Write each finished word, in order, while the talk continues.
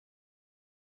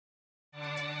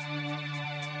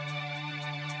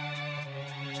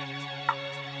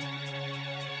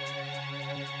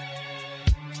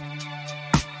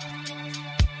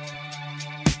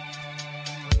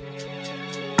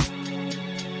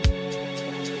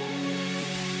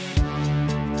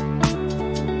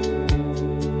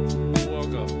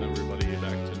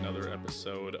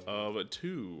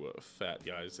Two Fat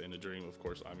Guys in a Dream. Of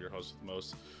course, I'm your host with the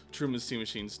most, Truman Steam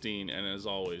Machine Steen, and as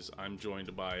always, I'm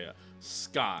joined by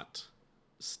Scott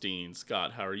Steen.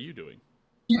 Scott, how are you doing?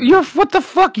 You're what the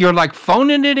fuck? You're like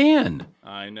phoning it in.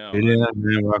 I know. Yeah,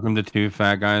 man. Welcome to Two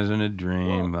Fat Guys in a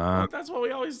Dream. Well, that's what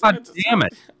we always. God damn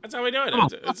it! That's how we do it. Oh,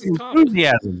 It's fucking common.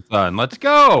 enthusiasm, son. Let's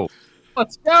go.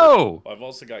 Let's go. I've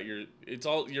also got your. It's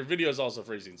all your video is also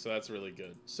freezing, so that's really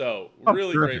good. So Oh,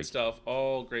 really terrific. great stuff.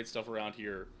 All great stuff around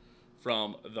here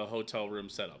from the hotel room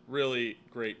setup. Really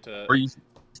great. Are you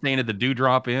staying at the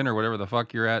Dewdrop Inn or whatever the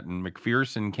fuck you're at in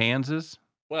McPherson, Kansas?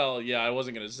 Well, yeah, I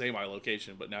wasn't going to say my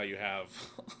location, but now you have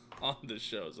on the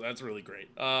show, so that's really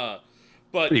great. But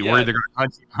Are you worried they're gonna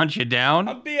hunt you down?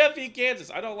 I'm BFE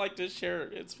Kansas. I don't like to share.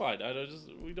 It's fine.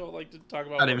 We don't like to talk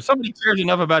about. God, if somebody cares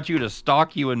enough about you to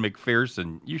stalk you in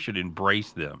McPherson, you should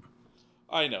embrace them.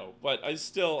 I know, but I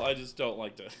just don't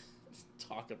like to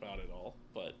talk about it all.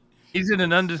 But he's in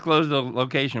an undisclosed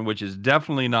location, which is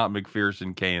definitely not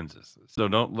McPherson, Kansas. So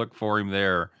don't look for him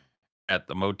there at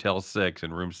the Motel 6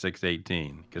 in room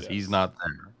 618 because he's not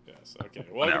there. Yes. Okay.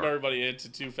 Welcome everybody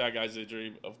into Two Fat Guys in a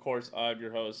Dream. Of course, I'm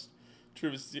your host,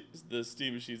 Truman the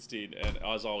Steam Machine Steen, and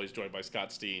as always, joined by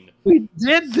Scott Steen. We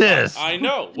did this. I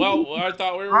know. Well, I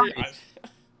thought we were.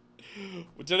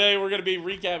 Today we're going to be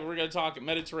recapping. We're going to talk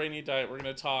Mediterranean diet. We're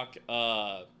going to talk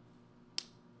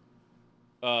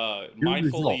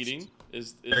mindful eating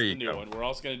is the new one. We're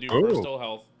also going to do personal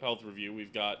health review.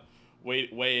 We've got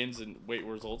weigh-ins and weight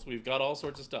results. We've got all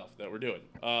sorts of stuff that we're doing.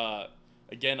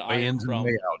 Again, weigh-ins and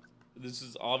weigh-out. This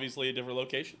is obviously a different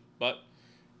location, but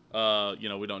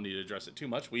we don't need to address it too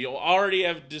much. We already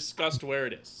have discussed where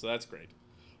it is, so that's great.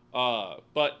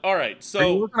 But all right, so are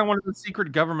you working on one of the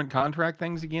secret government contract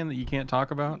things again that you can't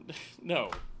talk about? No,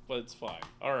 but it's fine.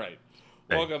 All right,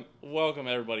 okay. Welcome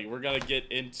everybody. We're gonna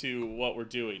get into what we're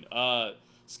doing.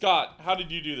 Scott, how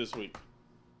did you do this week?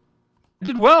 I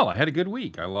did well. I had a good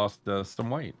week. I lost some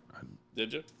weight.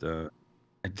 Did you?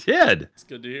 I did. It's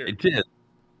good to hear. I did.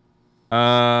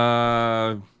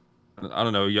 I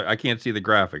don't know. I can't see the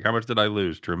graphic. How much did I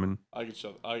lose, Truman? I can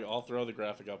show. I'll throw the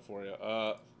graphic up for you.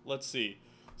 Let's see.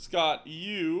 Scott,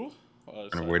 you.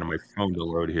 I'm waiting on my phone to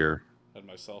load here. Had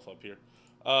myself up here.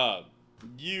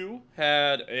 You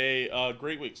had a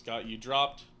great week, Scott. You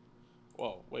dropped.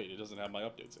 Whoa, wait! It doesn't have my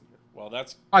updates in here. Well,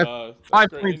 that's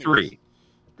 5.3.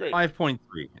 Great. 5.3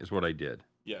 is what I did.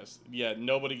 Yes. Yeah.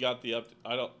 Nobody got the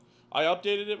update. I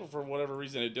updated it, but for whatever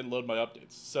reason, it didn't load my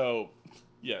updates. So,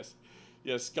 yes.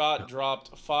 Scott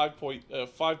dropped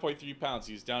 5.3 pounds.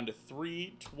 He's down to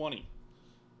 320.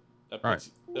 That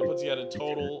puts you at a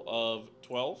total of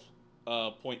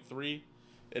 12.3.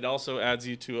 It also adds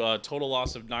you to a total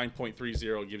loss of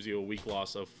 9.30. It gives you a week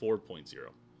loss of 4.0.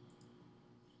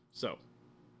 So,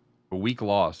 a week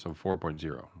loss of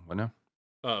 4.0. What now?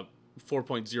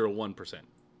 4.01%.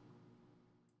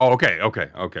 Oh, okay.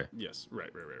 Yes, right.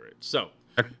 So,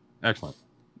 excellent.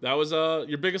 That was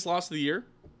your biggest loss of the year,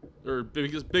 or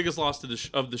biggest loss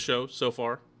of the show so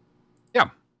far. Yeah,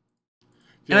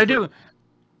 and I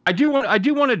do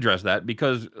want to address that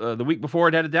because the week before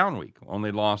it had a down week.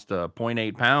 Only lost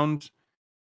 0.8 pounds,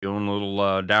 feeling a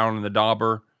little down in the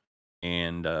dauber,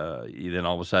 and then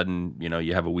all of a sudden,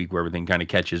 you have a week where everything kind of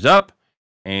catches up,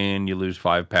 and you lose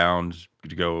 5 pounds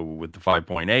to go with the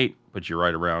 5.8, but you're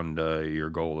right around your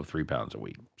goal of 3 pounds a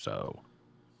week. So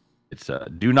it's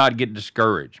do not get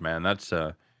discouraged, man. That's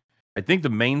I think the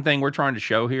main thing we're trying to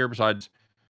show here, besides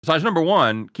number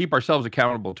one, keep ourselves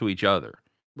accountable to each other.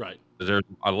 Right. There's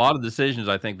a lot of decisions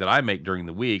I think that I make during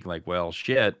the week, like, well,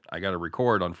 shit, I got to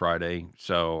record on Friday,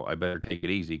 so I better take it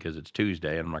easy because it's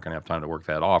Tuesday and I'm not going to have time to work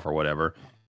that off or whatever.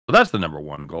 So that's the number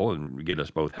one goal, and get us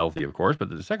both healthy, of course. But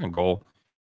the second goal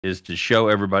is to show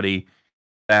everybody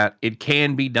that it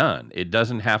can be done. It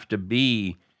doesn't have to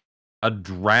be a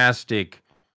drastic,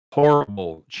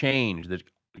 horrible change that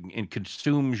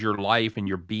consumes your life and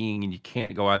your being, and you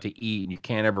can't go out to eat, and you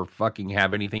can't ever fucking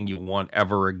have anything you want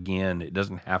ever again. It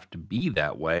doesn't have to be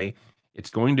that way. It's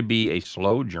going to be a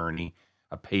slow journey,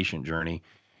 a patient journey,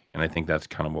 and I think that's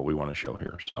kind of what we want to show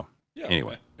here. So yeah,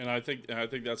 anyway, and I think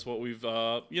that's what we've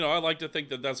I like to think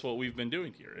that that's what we've been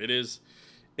doing here. It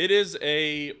is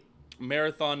a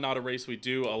marathon, not a race. We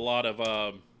do a lot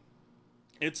of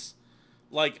it's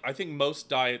like, I think most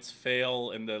diets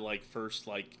fail in the first,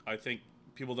 I think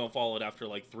people don't follow it after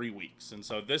 3 weeks. And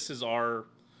so this is we're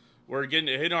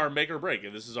hitting our make or break.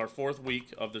 And this is our 4th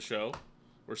week of the show.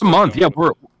 We're a month. Yeah.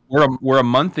 We're a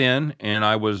month in, and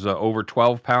I was over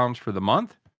 12 pounds for the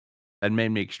month. That made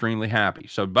me extremely happy.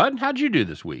 So, Bud, how'd you do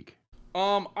this week?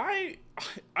 I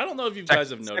don't know if you guys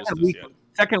have noticed this yet.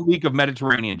 Second week of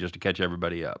Mediterranean, just to catch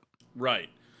everybody up. Right.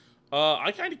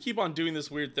 I kind of keep on doing this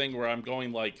weird thing where I'm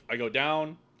going like I go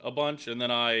down a bunch and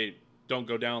then I don't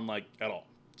go down like at all.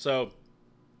 So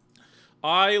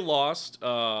I lost.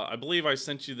 I believe I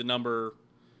sent you the number.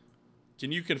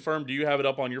 Can you confirm? Do you have it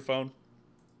up on your phone?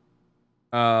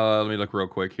 Let me look real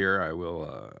quick here. I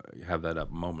will have that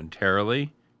up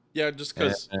momentarily. Yeah, just Uh,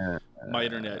 because my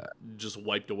internet just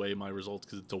wiped away my results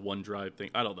because it's a OneDrive thing.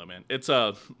 I don't know, man. It's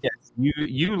yes,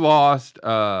 you lost.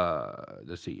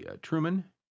 Let's see, Truman.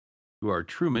 You are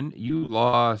Truman. You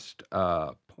lost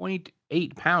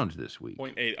 0.8 pounds this week.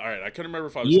 0.8. All right, I couldn't remember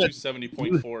if I was You had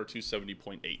 270.4 or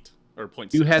 270.8 or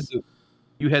point you had six.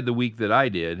 you had the week that I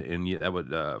did, and that would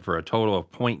for a total of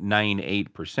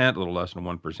 0.98%, a little less than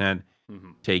 1%,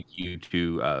 Mm-hmm. take you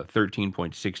to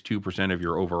 13.62% of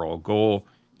your overall goal,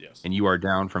 Yes. and you are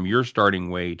down from your starting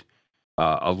weight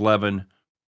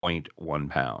 11.1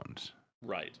 pounds.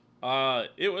 Right.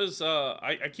 It was.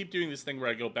 I keep doing this thing where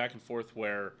I go back and forth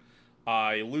where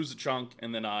I lose a chunk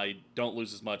and then I don't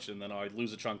lose as much, and then I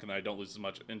lose a chunk and I don't lose as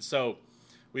much. And so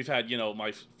we've had,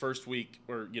 my first week,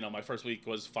 or, my first week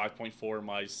was 5.4.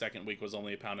 My second week was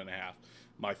only a pound and a half.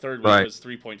 My third week Right. was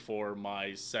 3.4.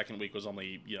 My second week was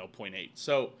only, zero point 0.8.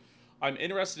 So I'm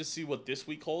interested to see what this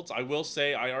week holds. I will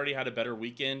say I already had a better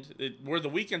weekend. Where the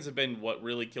weekends have been, what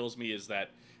really kills me is that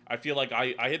I feel like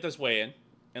I hit this weigh in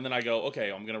and then I go,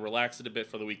 okay, I'm gonna relax it a bit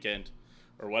for the weekend,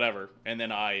 or whatever, and then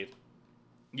like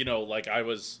I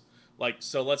was like,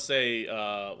 so let's say,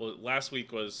 last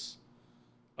week was,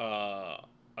 I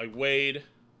weighed,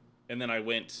 and then I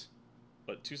went,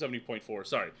 270.4.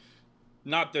 Sorry,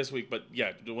 not this week, but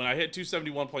yeah, when I hit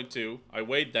 271.2, I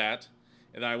weighed that,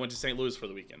 and then I went to St. Louis for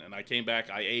the weekend, and I came back,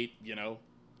 I ate, I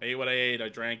ate what I ate, I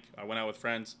drank, I went out with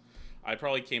friends. I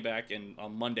probably came back, and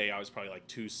on Monday I was probably like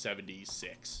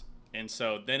 276. And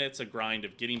so then it's a grind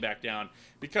of getting back down,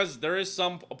 because there is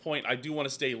some point I do want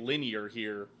to stay linear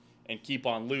here and keep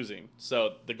on losing.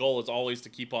 So the goal is always to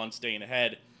keep on staying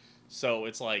ahead. So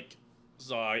it's like,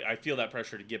 so I feel that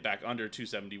pressure to get back under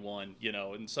 271,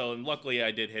 and luckily I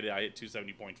did hit it. I hit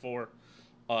 270.4.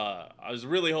 I was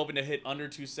really hoping to hit under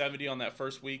 270 on that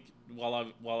first week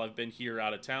while I've been here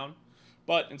out of town,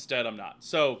 but instead I'm not.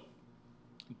 So,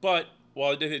 but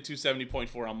while I did hit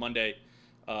 270.4 on Monday,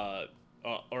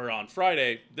 or on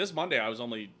Friday, this Monday I was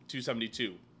only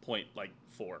 272.4,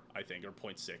 I think, or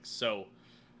point 0.6. So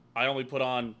I only put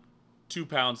on 2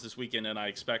 pounds this weekend, and I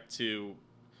expect to,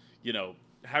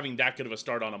 having that good of a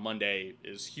start on a Monday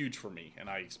is huge for me. And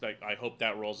I hope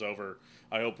that rolls over.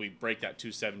 I hope we break that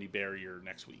 270 barrier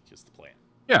next week is the plan.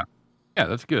 Yeah, yeah,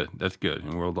 that's good. That's good.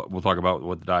 And we'll talk about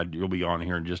what the diet you'll be on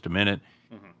here in just a minute.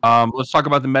 Mm-hmm. Let's talk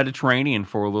about the Mediterranean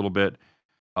for a little bit,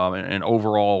 and an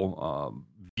overall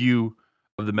view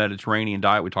of the Mediterranean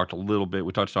diet. We talked a little bit.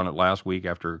 We touched on it last week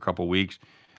after a couple weeks.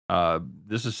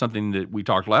 This is something that we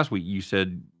talked last week. You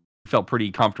said you felt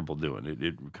pretty comfortable doing it.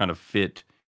 It kind of fit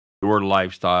your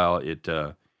lifestyle. It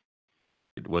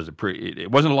was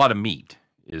it wasn't a lot of meat.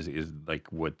 Is like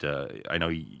what I know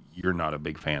you're not a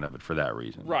big fan of it for that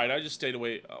reason. Right. I just stayed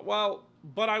away. Well,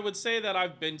 but I would say that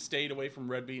I've been stayed away from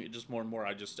red meat just more and more.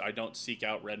 I don't seek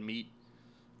out red meat.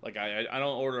 Like I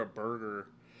don't order a burger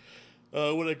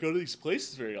when I go to these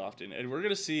places very often. And we're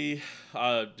gonna see,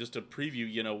 just a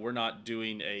preview. We're not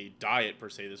doing a diet per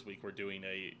se this week. We're doing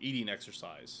a eating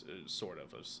exercise, sort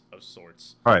of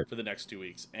sorts, All right. for the next 2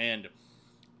 weeks. And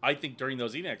I think during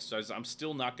those eating exercises, I'm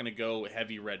still not gonna go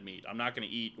heavy red meat. I'm not gonna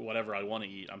eat whatever I want to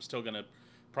eat. I'm still gonna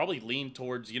probably lean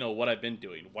towards what I've been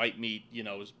doing: white meat,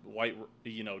 white,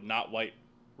 not white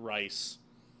rice,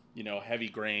 heavy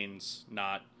grains,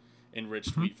 not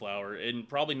enriched Mhm. wheat flour, and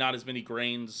probably not as many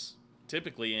grains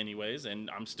typically anyways.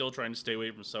 And I'm still trying to stay away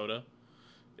from soda.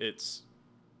 It's,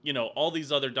 all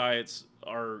these other diets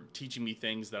are teaching me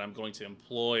things that I'm going to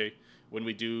employ when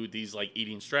we do these like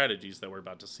eating strategies that we're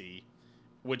about to see,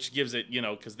 which gives it,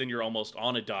 because then you're almost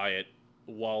on a diet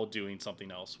while doing something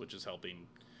else, which is helping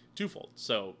twofold.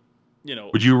 So,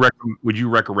 Would you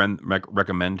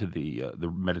recommend to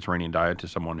the Mediterranean diet to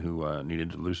someone who needed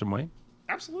to lose some weight?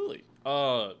 absolutely.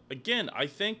 Again, I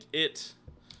think it,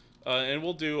 and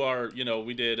we'll do our,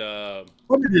 we did,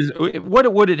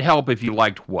 What would it help if you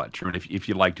liked what? Sherman? If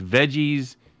you liked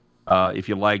veggies, if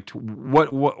you liked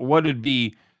what would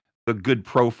be the good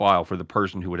profile for the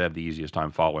person who would have the easiest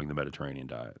time following the Mediterranean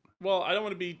diet? well, I don't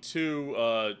want to be too,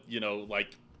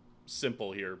 like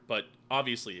simple here, but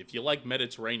obviously, if you like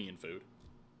Mediterranean food,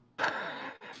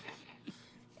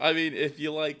 I mean, if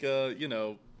you like,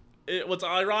 what's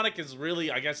ironic is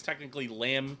really, I guess, technically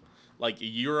lamb, like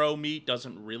Euro meat,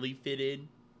 doesn't really fit in.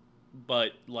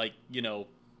 But like,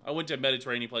 I went to a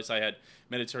Mediterranean place. I had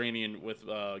Mediterranean with,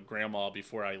 grandma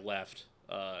before I left,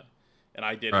 and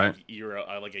I did Right.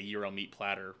 have like a gyro meat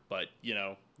platter, but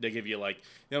they give you like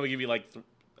we give you like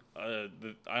I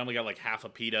only got like half a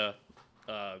pita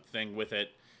thing with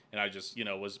it, and I just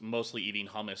was mostly eating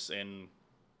hummus and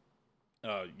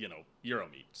gyro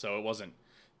meat, so it wasn't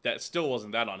that still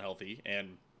wasn't that unhealthy,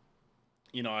 and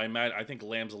I think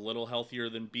lamb's a little healthier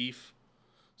than beef,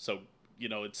 so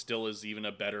it still is even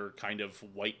a better kind of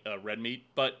white red meat,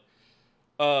 but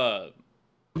uh,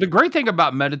 The great thing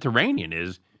about Mediterranean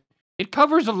is it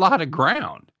covers a lot of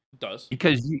ground it does.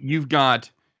 because you've got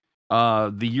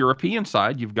the European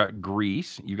side, you've got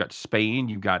Greece, you've got Spain,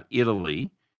 you've got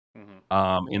Italy,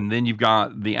 Hmm. and then you've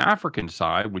got the African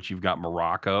side, which you've got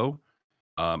Morocco,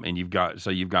 and you've got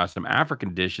some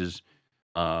African dishes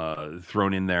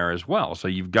thrown in there as well. So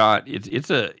you've got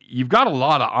a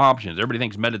lot of options. Everybody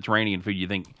thinks Mediterranean food. You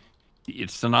think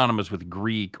it's synonymous with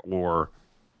Greek or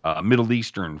Middle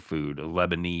Eastern food,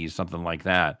 Lebanese, something like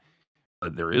that.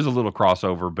 There is a little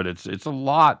crossover, but it's a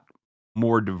lot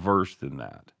more diverse than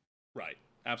that. Right,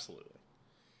 absolutely.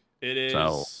 It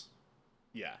So is.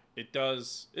 Yeah, it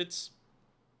does.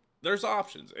 There's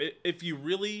options. If you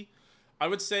really, I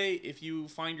would say if you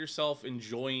find yourself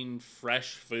enjoying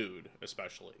fresh food,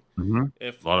 especially mhm,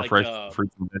 if a lot of fresh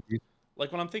fruits and veggies.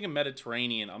 like when I'm thinking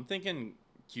Mediterranean, I'm thinking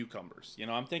cucumbers.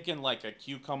 I'm thinking like a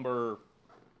cucumber,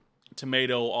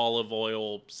 tomato, olive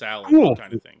oil salad Cool,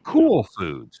 kind of thing. cool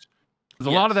foods. 'Cause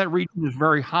a lot of Yes. that region is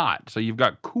very hot, so you've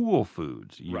got cool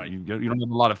foods. Right. You don't have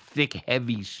a lot of thick,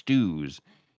 heavy stews.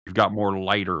 You've got more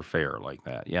lighter fare like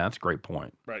that. Yeah, that's a great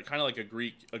point. Right. Kind of like a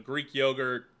Greek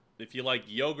yogurt. If you like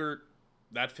yogurt,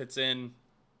 that fits in.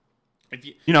 If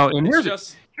you, And it's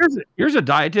just here's a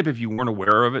diet tip if you weren't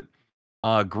aware of it.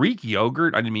 Greek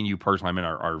yogurt, I didn't mean you personally, I mean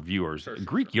our viewers. sure, sure, sure.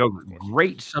 Greek Of yogurt, course, of course.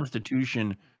 great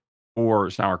substitution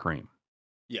for sour cream.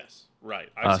 Yes. Right.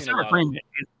 I've seen a Sour lot of. cream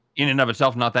in and of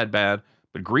itself not that bad,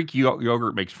 but Greek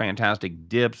yogurt makes fantastic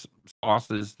dips,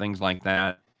 sauces, things like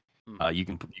that. Mhm. You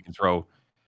can throw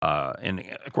and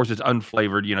of course it's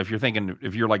unflavored.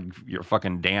 If you're like you're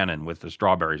fucking Dannon with the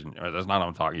strawberries, and that's not what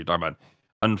I'm talking. You're talking about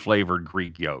unflavored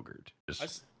Greek yogurt. I, Just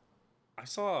s- I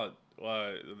saw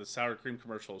the sour cream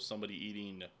commercial of somebody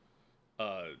eating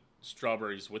uh,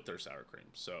 strawberries with their sour cream,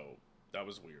 so that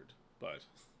was weird. But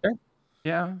yeah,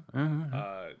 yeah.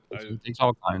 I It takes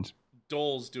all kinds.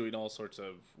 Dole's doing all sorts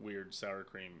of weird sour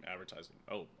cream advertising.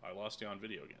 Oh, I lost you on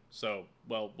video again. So,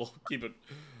 well, we'll keep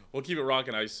it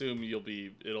rocking. I assume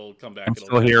it'll come back. I'm It'll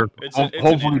still catch here. up. It's an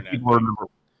Hopefully internet people thing. remember.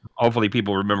 Hopefully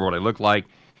people remember what I look like.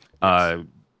 Yes.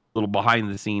 Little behind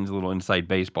the scenes, a little inside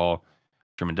baseball.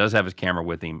 Sherman does have his camera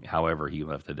with him. However, he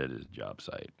left it at his job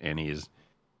site, and he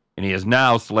is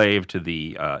now slave to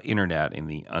the internet in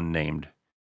the unnamed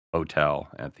hotel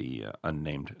at the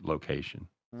unnamed location.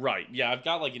 Right. Yeah, I've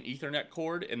got like an Ethernet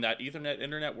cord, and that Ethernet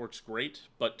internet works great.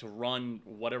 But to run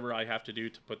whatever I have to do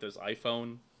to put this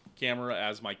iPhone camera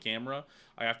as my camera,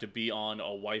 I have to be on a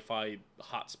Wi-Fi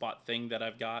hotspot thing that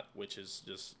I've got, which is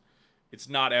just it's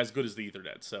not as good as the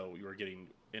Ethernet. So you are getting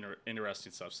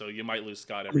interesting stuff. So you might lose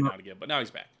Scott every now and again, but now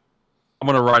he's back. I'm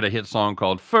gonna write a hit song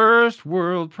called "First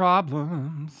World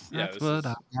Problems." Yeah, That's this what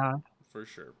I is got. for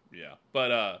sure. Yeah, but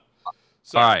All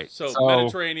so right, so so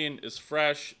Mediterranean is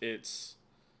fresh. It's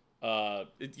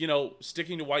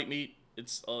sticking to white meat.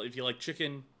 It's if you like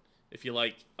chicken, if you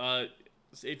like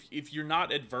if you're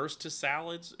not adverse to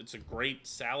salads, it's a great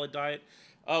salad diet.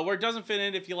 Where it doesn't fit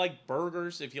in, if you like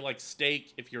burgers, if you like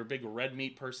steak, if you're a big red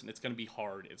meat person, it's gonna be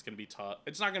hard. It's gonna be tough.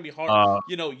 It's not gonna be hard. uh,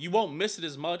 You won't miss it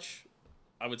as much,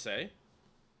 I would say.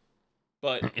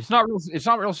 But it's not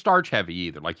real starch heavy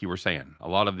either, like you were saying. A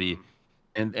lot of the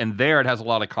mhm, and there it has a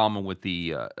lot of common with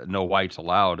the no whites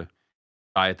allowed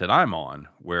diet that I'm on,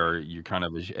 where right, you kind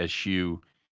of eschew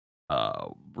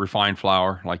refined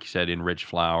flour, like you said, enriched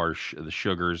flour, the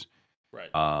sugars, right.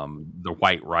 the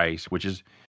white rice, which is,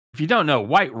 if you don't know,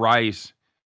 white rice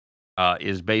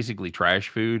is basically trash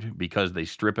food because they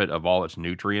strip it of all its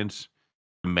nutrients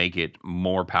to make it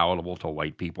more palatable to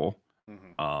white people.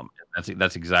 Hmm.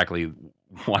 That's exactly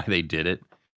why they did it.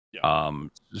 Yeah,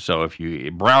 So if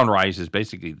you brown rice is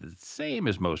basically the same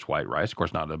as most white rice, of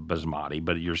course not a basmati,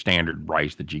 but your standard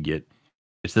rice that you get,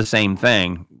 it's the same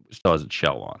thing, still has its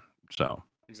shell on. So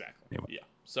exactly. anyway, Yeah.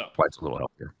 So that's why it's a little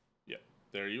healthier. yeah,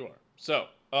 there you are. So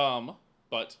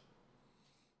but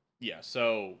yeah,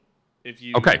 so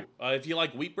Okay, if you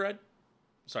like wheat bread,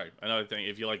 sorry, another thing,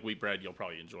 if you like wheat bread, you'll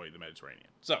probably enjoy the Mediterranean.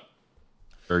 So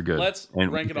very good. let's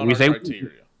And rank it on we our say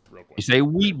criteria real quick. you say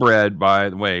wheat bread. By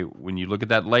the way, when you look at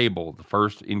that label, the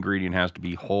first ingredient has to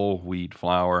be whole wheat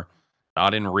flour,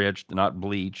 not enriched, not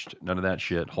bleached, none of that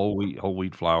shit. Whole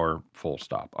wheat flour. Full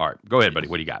stop. All right, go ahead, buddy.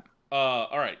 Yes. What do you got?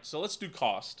 All right, so let's do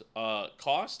cost.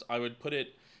 Cost, I would put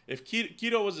it if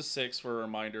keto was a 6 for a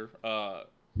reminder.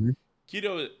 Mhm.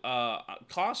 Keto,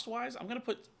 cost wise, I'm gonna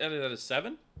put it at a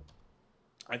 7.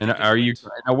 I And think it are you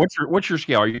went now? What's your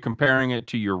scale? Are you comparing it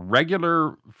to your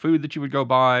regular food that you would go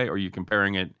buy? Or are you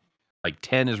comparing it like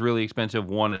 10 is really expensive,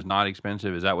 1 is not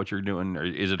expensive? Is that what you're doing? Or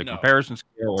is it a no comparison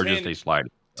scale or just 10. a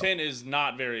sliding scale? 10 is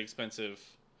not very expensive.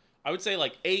 I would say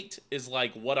like 8 is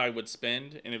like what I would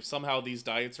spend, and if somehow these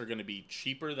diets are going to be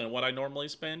cheaper than what I normally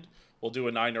spend, we'll do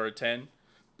a 9 or a 10.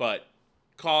 But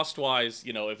cost wise,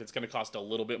 if it's going to cost a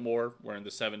little bit more, we're in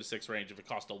the 7 to 6 range. If it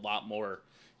costs a lot more,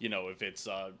 if it's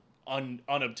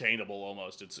unobtainable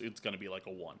almost, it's going to be like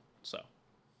a 1. So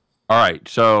All right.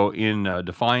 So, in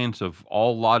defiance of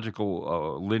all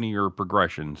logical linear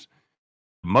progressions,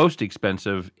 most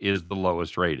expensive is the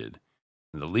lowest rated,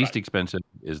 and the least right. expensive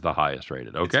is the highest rated.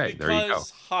 It's Okay, there you go.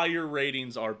 because higher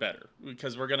ratings are better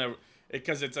because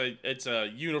it's a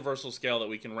universal scale that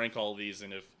we can rank all of these,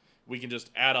 and if we can just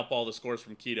add up all the scores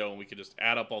from keto and we can just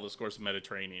add up all the scores from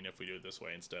Mediterranean if we do it this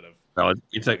way instead of Well,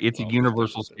 it's a well just doing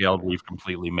universal this way. scale we've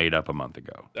completely made up a month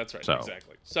ago. That's right, So,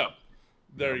 exactly. So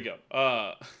there yeah. you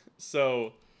go.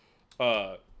 So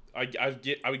uh,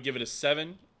 I would give it a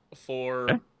 7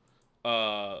 for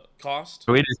Okay. cost.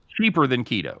 So it is cheaper than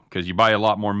keto because you buy a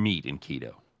lot more meat in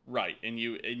keto. Right, and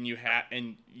you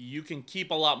can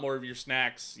keep a lot more of your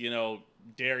snacks.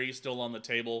 Dairy still on the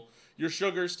table. Your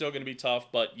sugar's still going to be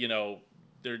tough, but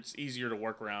there's easier to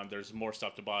work around. There's more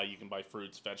stuff to buy. You can buy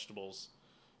fruits, vegetables.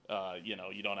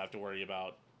 You don't have to worry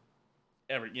about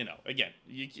every. Again,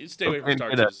 you stay Still away from can't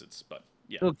get a starches. But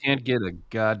yeah, still can't get a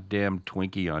goddamn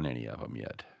Twinkie on any of them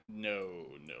yet. no,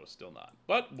 no, still not.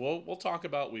 But we'll talk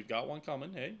about. We've got one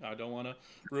coming. Hey, I don't want to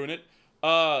ruin it.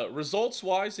 Results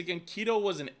wise, again, keto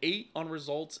was an 8 on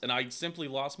results, and I simply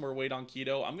lost more weight on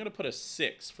keto. I'm gonna put a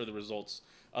 6 for the results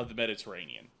of the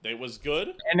Mediterranean. It was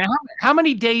good. And how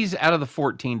many days out of the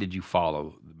 14 did you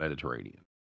follow the Mediterranean?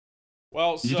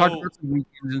 Well, You talked so about some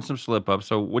weekends and some slip ups.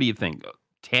 So what do you think?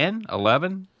 10,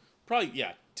 11? probably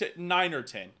yeah, 9 or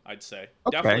 10, I'd say.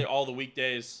 Definitely Okay. all the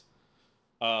weekdays.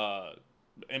 Uh,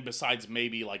 and besides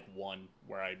maybe like one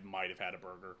where I might have had a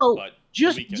burger, So but the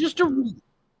just weekends just were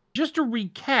just to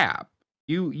recap,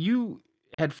 you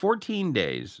had 14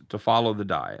 days to follow the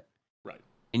diet, right.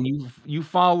 and you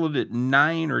followed it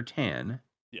 9 or 10,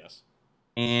 Yes.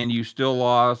 and you still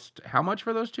lost how much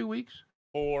for those 2 weeks?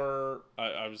 Or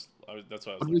I was that's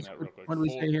what I was What did we looking at real quick. what did we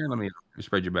say here? Let me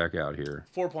spread you back out here.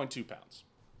 4.2 pounds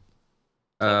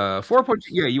total over the 4 2 point weeks.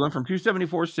 yeah, you went from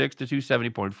 274.6 to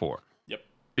 270.4. Yep.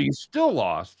 So you still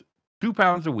lost 2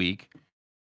 pounds a week.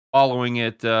 Following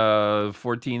it,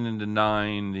 14 into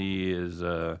 9 is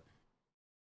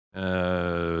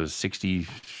 60,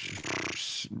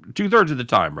 two-thirds of the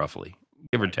time, roughly,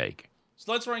 give or Right. take.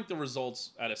 So let's rank the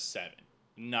results at a 7,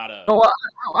 not a Oh,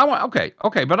 I want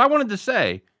okay, but I wanted to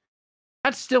say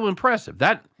that's still impressive.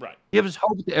 That right. gives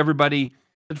hope to everybody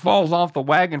that falls off the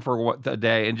wagon for what the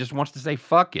day and just wants to say,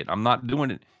 "Fuck it, I'm not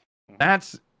doing it." Mhm.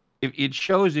 That's it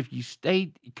shows if you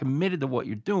stay committed to what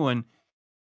you're doing,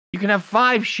 you can have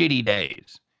 5 shitty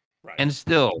days Right. and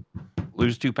still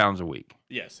lose 2 pounds a week.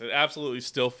 Yes, it absolutely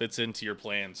still fits into your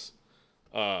plans.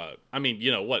 I mean,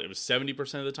 what? It was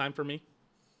 70% of the time for me.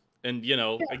 And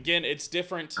again, it's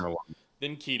different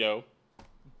than keto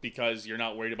because you're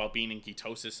not worried about being in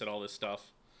ketosis and all this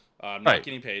stuff. I'm not Right.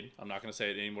 getting paid. I'm not going to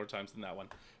say it any more times than that one.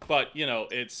 But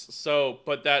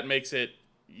but that makes it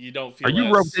you don't Are feel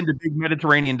you roped as into big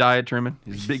Mediterranean diet, Truman?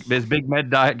 His big med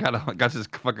diet got his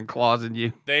fucking claws in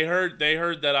you? they heard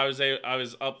that I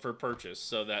was up for purchase,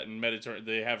 so that in Mediterranean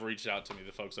they have reached out to me,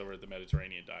 the folks over at the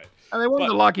Mediterranean diet. And they wanted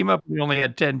But to lock him up when he only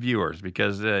had 10 viewers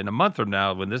because in a month from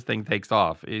now, when this thing takes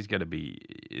off, his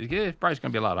price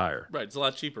gonna be a lot higher. right, it's a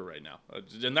lot cheaper right now,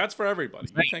 and that's for everybody.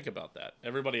 You think about that.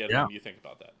 Everybody at Yeah. home, you think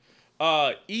about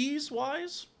that. Ease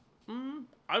wise,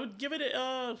 I would give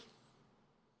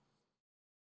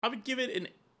it an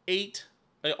 8.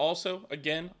 Also,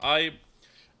 again, I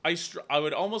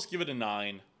would almost give it a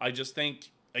 9. I just think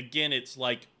again, it's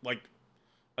like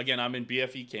again, I'm in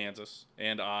BFE, Kansas,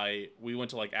 and we went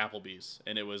to like Applebee's,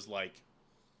 and it was like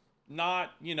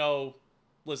not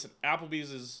listen,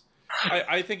 Applebee's is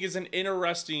I think is an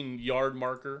interesting yard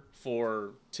marker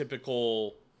for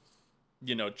typical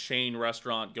chain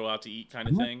restaurant go out to eat kind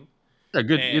of Mhm. thing.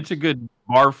 It's And a good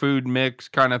bar food mix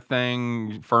kind of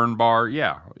thing, fern bar.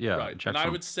 Yeah, yeah, right, and check I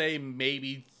some. would say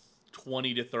maybe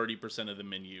 20 to 30% of the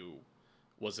menu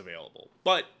was available,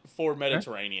 but for Okay.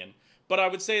 Mediterranean. But I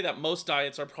would say that most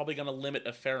diets are probably going to limit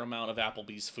a fair amount of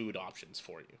Applebee's food options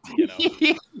for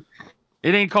you.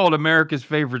 It ain't called America's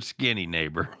favorite skinny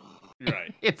neighbor.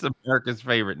 Right. It's America's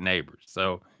favorite neighbors.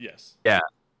 So Yes. yeah,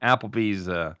 Applebee's.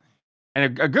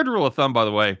 And a good rule of thumb, by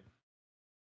the way,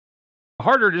 the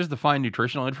harder it is to find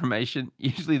nutritional information,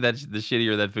 usually that's the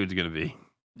shittier that food's gonna be.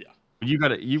 Yeah. You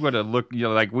gotta look,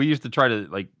 like we used to try to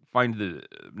like find the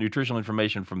nutritional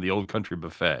information from the old country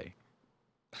buffet.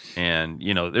 And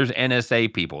there's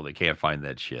NSA people that can't find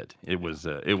that shit. Yeah. It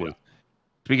Yeah. was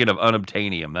speaking of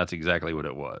unobtainium, that's exactly what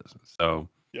it was. So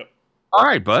Yep. all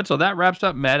right, bud. So that wraps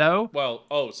up Meadow. Well,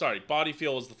 oh, sorry. Body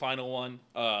feel was the final one.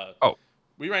 Oh,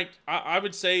 We ranked. I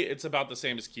would say it's about the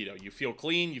same as keto. You feel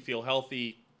clean. You feel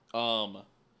healthy.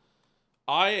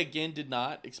 I again did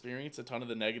not experience a ton of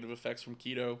the negative effects from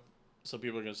keto. So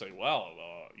people are gonna say, "Well,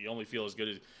 you only feel as good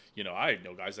as I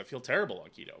know guys that feel terrible on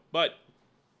keto." But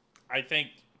I think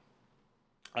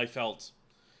I felt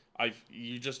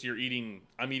you're eating.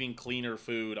 I'm eating cleaner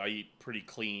food. I eat pretty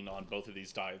clean on both of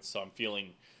these diets, so I'm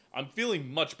feeling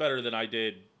much better than I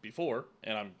did before,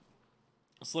 and I'm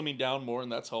slimming down more,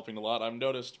 and that's helping a lot. I've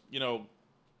noticed,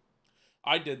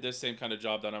 I did this same kind of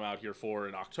job that I'm out here for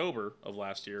in October of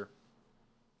last year,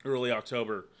 early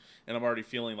October, and I'm already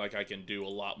feeling like I can do a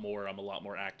lot more. I'm a lot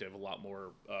more active, a lot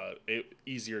more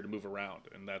easier to move around,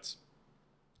 and that's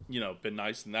been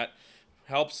nice, and that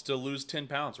helps to lose 10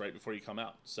 pounds right before you come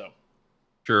out. So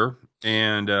sure.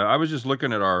 And I was just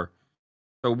looking at our.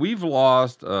 So we've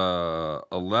lost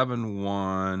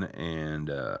 11-1 and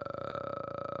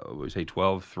what would we say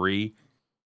 12-3.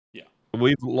 yeah,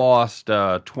 We've lost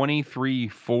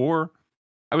 23-4.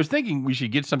 I was thinking we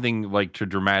should get something like to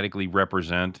dramatically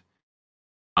represent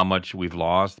how much we've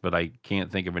lost, but I can't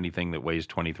think of anything that weighs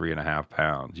 23 and a half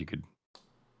pounds. You could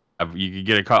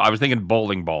get I was thinking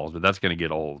bowling balls, but that's going to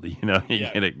get old. You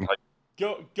yeah. get it. Like,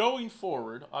 Going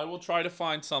forward, I will try to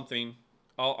find something.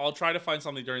 I'll try to find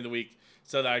something during the week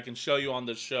so that I can show you on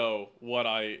the show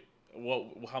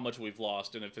how much we've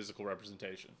lost in a physical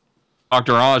representation.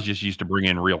 Dr. Oz just used to bring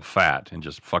in real fat and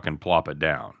just fucking plop it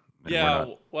down. And we're not.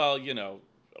 Yeah, well,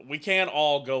 we can't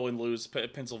all go and lose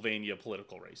Pennsylvania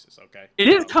political races, okay? It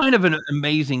is kind of an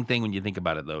amazing thing when you think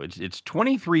about it, though. It's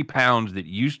 23 pounds that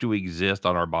used to exist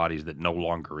on our bodies that no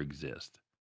longer exist.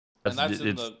 And That's that's in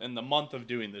it's the month of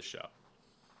doing this show.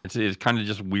 it's kind of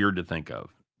just weird to think of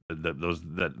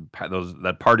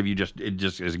that part of you just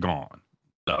is gone.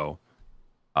 So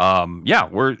yeah,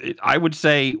 I would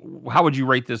say, how would you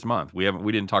rate this month? We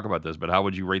didn't talk about this, but how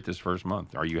would you rate this first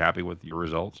month? Are you happy with your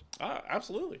results?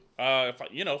 Absolutely.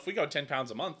 If we go 10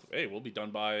 pounds a month, hey, we'll be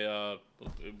done by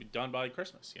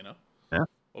Christmas. Yeah,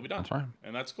 We'll be done, that's right.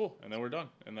 and that's cool. And then we're done,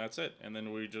 and that's it. And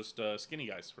then we're just skinny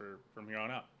guys from here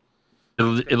on out.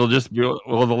 It'll just be,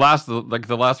 well, the last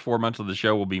 4 months of the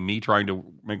show will be me trying to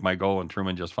make my goal and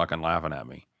Truman just fucking laughing at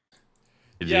me.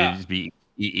 It'd Yeah, just be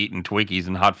eating Twinkies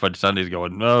and hot fudge sundaes,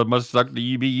 going, "No, it must suck to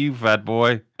you be you, fat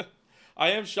boy."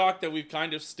 I am shocked that we've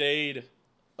kind of stayed.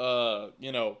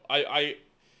 I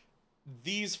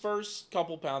these first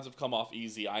couple pounds have come off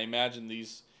easy. I imagine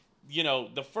these,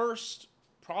 the first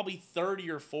probably 30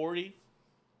 or 40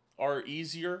 are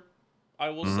easier. I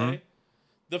will Hmm. say.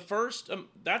 The first,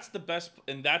 that's the best,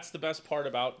 and that's the best part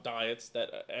about diets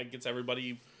that gets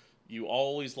everybody. You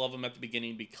always love them at the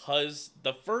beginning because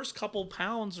the first couple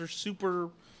pounds are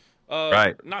super,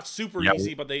 Right. not super Yeah.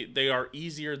 easy, but they are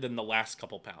easier than the last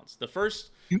couple pounds. You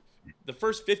The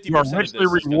first fifty you are percent of richly this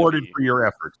is going to rewarded be for your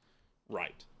efforts.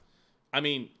 right. I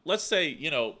mean, let's say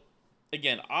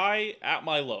again, I at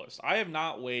my lowest, I have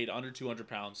not weighed under 200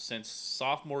 pounds since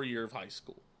sophomore year of high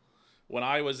school when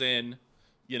I was in,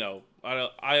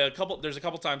 there's a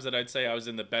couple times that I'd say I was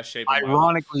in the best shape of my life.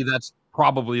 Ironically, that's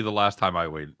probably the last time I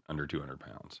weighed under 200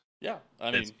 pounds. Yeah, I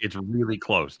It's mean, it's really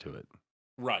close to it.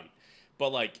 right. But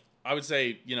like I would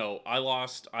say,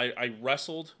 I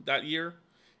wrestled that year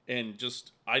and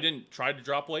just I didn't try to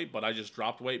drop weight, but I just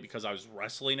dropped weight because I was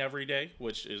wrestling every day,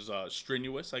 which is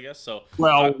strenuous, I guess. So I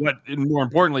Well, and more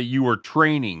importantly, you were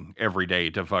training every day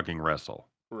to fucking wrestle.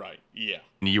 right, yeah,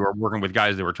 And you were working with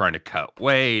guys that were trying to cut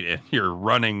weight, and you're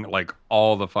running like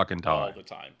all the fucking all time. the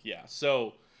time. Yeah.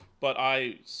 So, but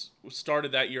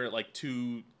started that year at like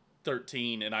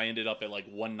 213 and I ended up at like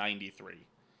 193.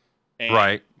 And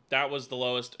Right. that was the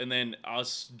lowest. And then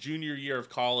us junior year of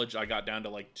college, I got down to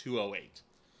like 208.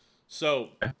 So,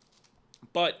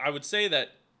 but I would say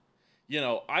that,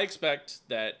 I expect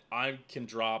that I can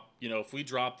drop, if we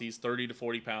drop these 30 to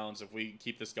 40 pounds, if we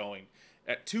keep this going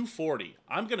at 240,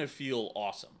 I'm going to feel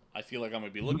awesome. I feel like I'm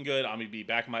going to be Mhm. looking good. I'm going to be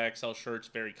back in my XL shirts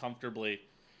very comfortably.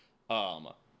 Um,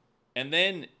 and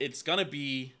then it's going to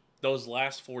be those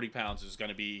last 40 pounds is going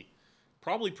to be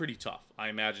probably pretty tough, I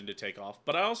imagine, to take off.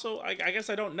 But I guess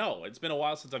I don't know. It's been a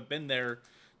while since I've been there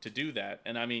to do that.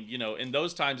 And I mean, in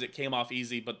those times it came off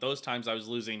easy, but those times I was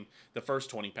losing the first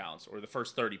 20 pounds or the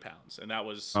first 30 pounds. And that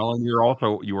was, Well, and you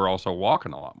were also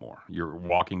walking a lot more. You're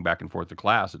walking back and forth to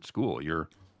class at school. You're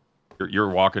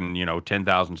walking,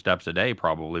 10,000 steps a day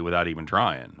probably without even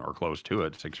trying, or close to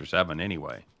it, 6 or 7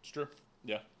 anyway. it's true.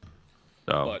 Yeah.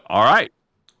 So, But all right.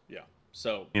 yeah.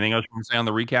 So Anything else you want to say on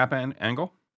the recap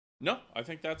angle? no, I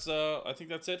think that's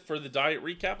it for the diet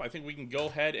recap. I think we can go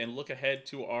ahead and look ahead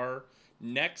to our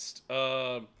next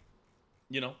diet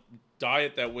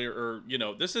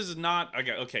that this is not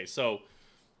okay, so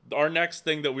our next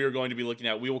thing that we are going to be looking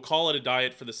at, we will call it a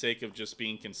diet for the sake of just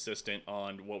being consistent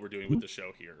on what we're doing with the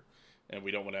show here. And we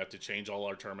don't want to have to change all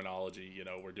our terminology.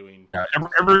 We're doing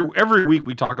every week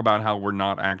we talk about how we're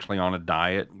not actually on a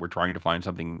diet. We're trying to find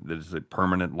something that is a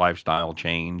permanent lifestyle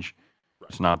change. Right.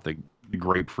 It's not the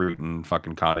grapefruit and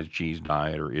fucking cottage cheese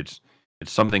diet, or it's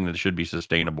something that should be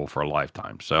sustainable for a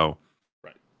lifetime. So,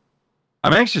 right.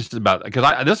 I'm anxious about,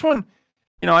 because this one,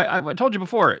 I told you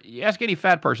before, you ask any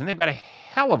fat person, they've got a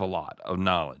hell of a lot of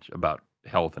knowledge about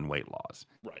health and weight loss.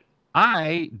 Right.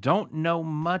 I don't know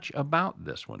much about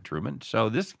this one, Truman. So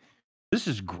this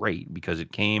is great because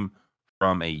it came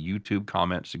from a YouTube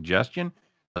comment suggestion.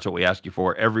 That's what we ask you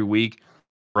for every week.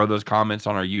 Throw those comments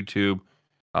on our YouTube,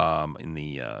 in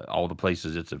the all the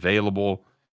places it's available.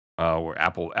 Or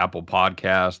Apple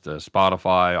Podcast,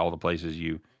 Spotify, all the places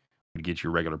you get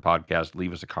your regular podcast.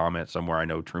 Leave us a comment somewhere. I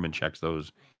know Truman checks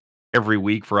those every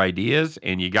week for ideas,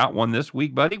 and you got one this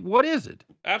week, buddy. What is it?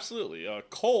 Absolutely.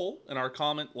 Cole in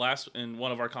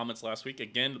one of our comments last week,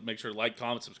 again, make sure to like,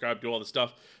 comment, subscribe, do all the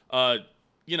stuff. And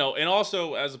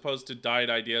also, as opposed to diet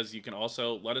ideas, you can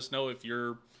also let us know if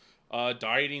you're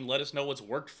dieting. Let us know what's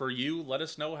worked for you. Let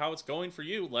us know how it's going for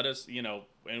you. Let us,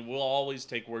 and we'll always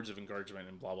take words of encouragement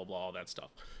and blah, blah, blah, all that stuff.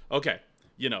 Okay.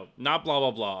 Not blah,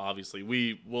 blah, blah, obviously.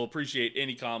 We will appreciate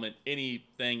any comment,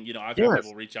 anything. I've had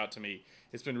people reach out to me.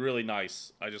 It's been really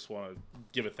nice. I just want to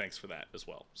give a thanks for that as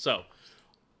well. So,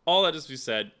 all that just to be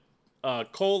said,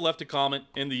 Cole left a comment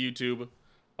in the YouTube.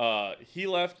 He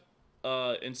left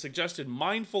and suggested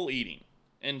mindful eating.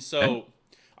 And so,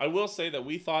 I will say that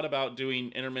we thought about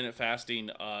doing intermittent fasting,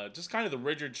 just kind of the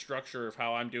rigid structure of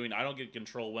how I'm doing. I don't get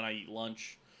control when I eat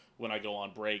lunch, when I go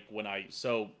on break,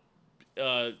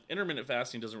 intermittent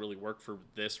fasting doesn't really work for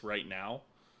this right now.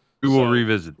 We will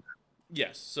revisit that.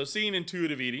 Yes. So seeing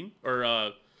intuitive eating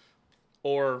or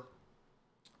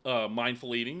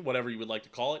mindful eating, whatever you would like to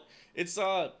call it, it's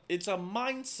a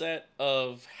mindset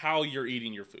of how you're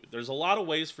eating your food. There's a lot of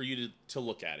ways for you to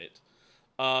look at it.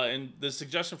 And the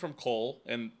suggestion from Cole,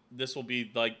 and this will be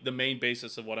like the main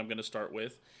basis of what I'm going to start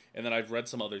with, and then I've read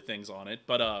some other things on it,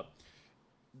 but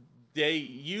they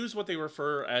use what they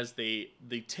refer as the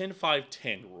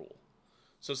 10-5-10 rule.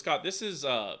 So Scott, this is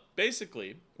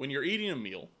basically when you're eating a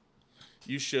meal,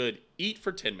 you should eat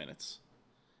for 10 minutes,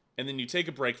 and then you take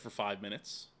a break for 5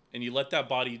 minutes, and you let that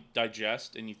body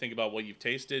digest, and you think about what you've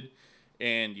tasted,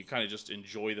 and you kind of just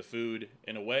enjoy the food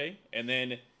in a way. And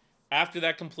then after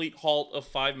that complete halt of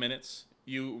 5 minutes,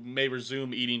 you may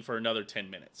resume eating for another 10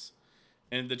 minutes.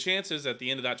 And the chances at the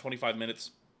end of that 25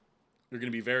 minutes, you're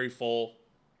going to be very full,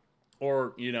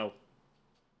 or, you're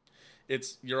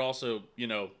also,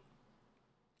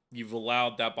 you've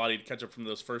allowed that body to catch up from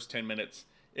those first 10 minutes.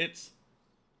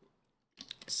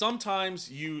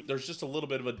 Sometimes there's just a little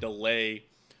bit of a delay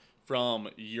from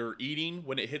your eating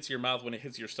when it hits your mouth, when it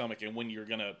hits your stomach, and when your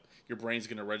brain's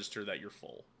gonna register that you're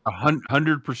full.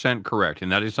 100% correct,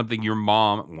 and that is something your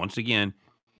mom, once again,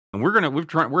 and we're gonna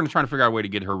try to figure out a way to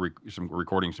get her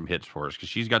recording some hits for us, because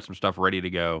she's got some stuff ready to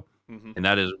go. Mm-hmm. And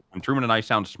that is, when Truman and I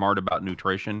sound smart about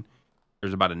nutrition,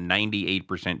 there's about a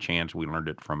 98% chance we learned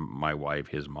it from my wife,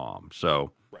 his mom.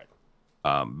 So, right.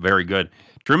 Very good,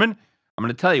 Truman. I'm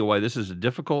going to tell you why this is a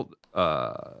difficult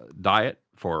diet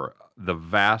for the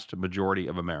vast majority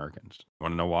of Americans. You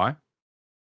want to know why?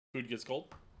 Food gets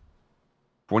cold.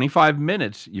 25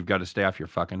 minutes, you've got to stay off your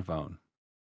fucking phone.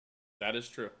 That is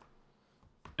true.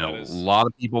 A lot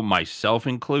of people, myself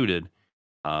included,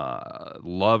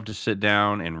 love to sit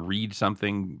down and read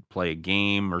something, play a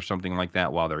game or something like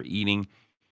that while they're eating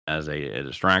as a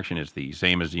distraction. It's the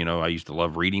same as, I used to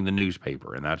love reading the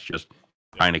newspaper, and that's just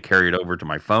kind of carried over to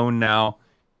my phone now.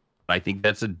 I think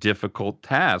that's a difficult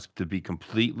task, to be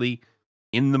completely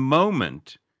in the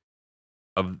moment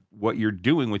of what you're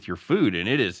doing with your food. And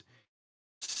it is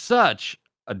such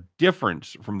a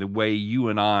difference from the way you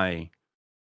and I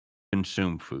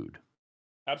consume food.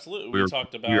 Absolutely. We are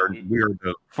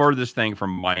the furthest thing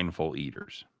from mindful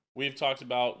eaters. we've talked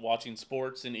about watching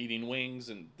sports and eating wings,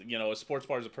 and a sports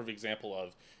bar is a perfect example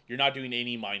of you're not doing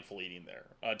any mindful eating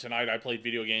there. Tonight I played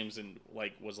video games and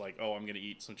was like, oh, I'm gonna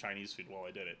eat some Chinese food while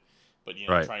I did it, but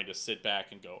Right. trying to sit back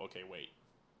and go, okay, wait,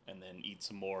 and then eat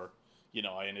some more.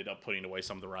 I ended up putting away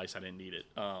some of the rice. I didn't need it.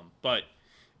 But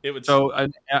it was So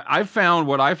I found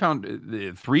what I found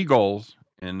the three goals,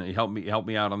 and help me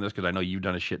out on this because I know you've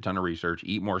done a shit ton of research.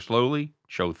 Eat more slowly,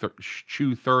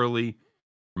 chew thoroughly,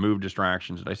 remove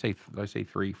distractions. Did I say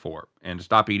three, four, and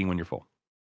stop eating when you're full?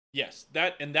 yes,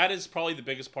 that is probably the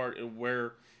biggest part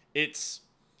where it's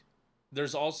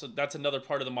there's also that's another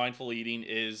part of the mindful eating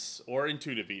is or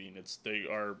intuitive eating. They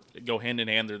are go hand in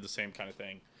hand. They're the same kind of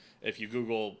thing. If you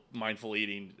Google mindful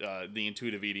eating, the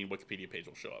intuitive eating Wikipedia page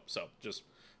will show up. So just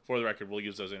for the record, we'll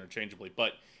use those interchangeably.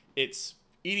 But it's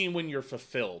eating when you're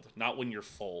fulfilled, not when you're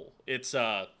full. It's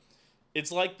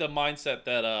like the mindset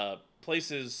that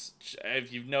places,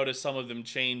 if you've noticed, some of them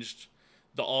changed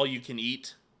the all you can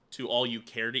eat to all you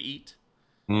care to eat,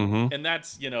 Mm-hmm. and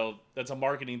that's a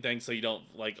marketing thing, so you don't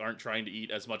aren't trying to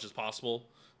eat as much as possible.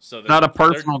 So Not a they're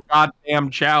personal goddamn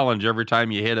challenge every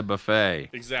time you hit a buffet.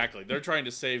 exactly they're trying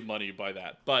to save money by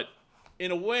that. But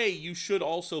in a way, you should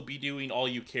also be doing all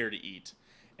you care to eat,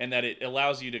 and that it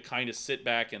allows you to kind of sit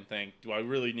back and think, do I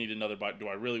really need another bite? Do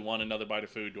I really want another bite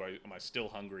of food? Am I still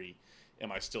hungry?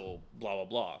 Am I still blah blah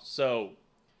blah? So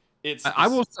it's this. I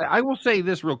will say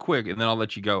this real quick, and then I'll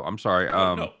let you go. I'm sorry.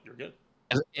 Oh no, you're good.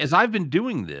 As I've been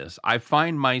doing this, I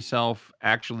find myself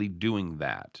actually doing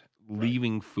that, Right,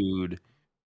 leaving food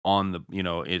on the,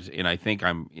 and I think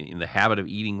I'm in the habit of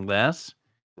eating less,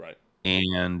 right.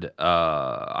 and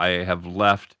I have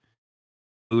left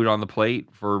food on the plate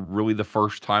for really the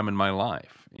first time in my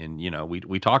life. And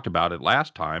we talked about it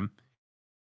last time.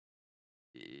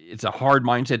 It's a hard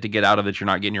mindset to get out of that you're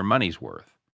not getting your money's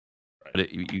worth. Right,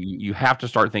 But you have to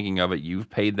start thinking of it. You've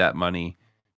paid that money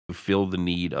to fill the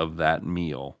need of that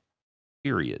meal.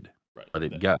 Period. right, Let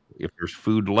it go. If there's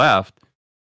food left,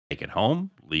 take it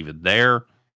home, leave it there.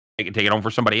 Take it home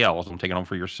for somebody else. Don't take it home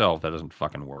for yourself. That doesn't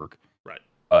fucking work. right,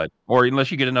 But or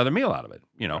unless you get another meal out of it.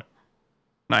 right.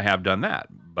 And I have done that.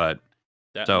 But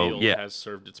That so meal yeah, has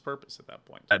served its purpose at that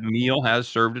point. that meal has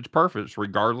served its purpose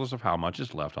regardless of how much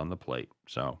is left on the plate.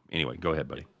 So anyway, go ahead, Yeah.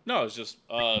 buddy. No, it's just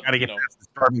Gotta get past the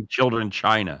starving children in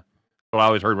China. What I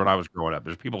always heard when I was growing up.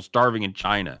 There's people starving in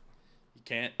China. you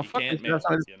can't Oh, you fuck, can't mail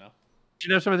it. you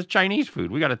know some of the Chinese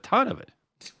food. We got a ton of it.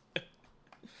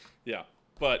 Yeah,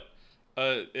 but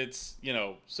it's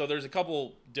so there's a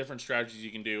couple different strategies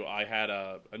you can do. I had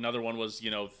another one was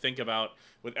think about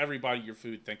with every bite of your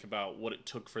food, think about what it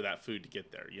took for that food to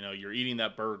get there. You're eating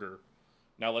that burger.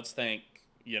 Now let's think.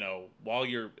 While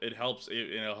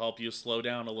it'll help you slow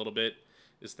down a little bit.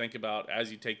 Is think about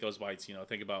as you take those bites.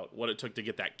 Think about what it took to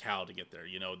get that cow to get there.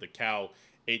 The cow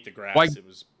ate the Why grass. It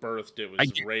was birthed. It I,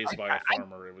 was raised by a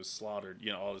farmer. It was slaughtered.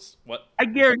 All this. What? I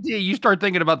guarantee you start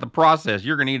thinking about the process,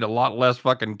 you're gonna eat a lot less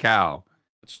fucking cow.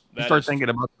 You That start is thinking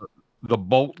true. about the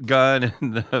bolt gun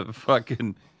and the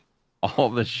fucking all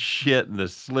the shit and the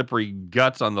slippery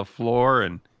guts on the floor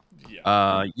and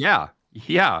Yeah.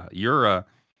 yeah, you're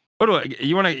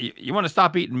you wanna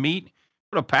stop eating meat?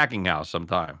 Go to a packing house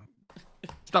sometime.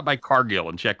 Stop by Cargill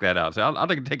and check that out. Say, I'll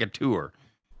take a tour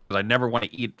because I never want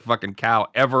to eat fucking cow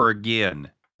ever again.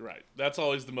 Right. That's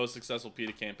always the most successful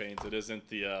PETA campaigns. It isn't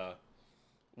the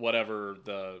whatever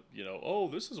the oh,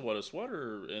 this is what a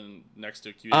sweater and next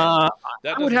to cute animals. Uh,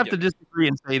 That I would doesn't have to get me. disagree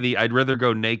and say the "I'd rather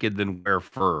go naked than wear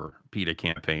fur" PETA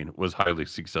campaign was highly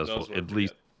successful. Those were pretty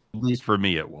good. At least for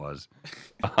me, it was.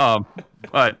 Um,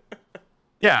 but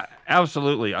yeah,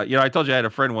 absolutely. I told you I had a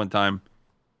friend one time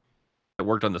that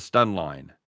worked on the stun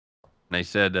line, and I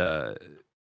said,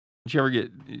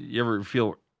 you ever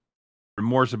feel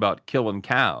remorse about killing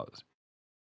cows?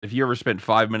 If you ever spent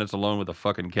 5 minutes alone with a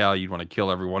fucking cow, you'd want to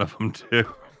kill every one of them too."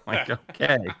 Like,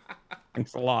 okay,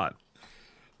 thanks a lot.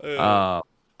 uh, Uh,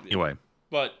 yeah. anyway,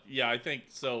 But yeah, I think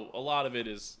so. A lot of it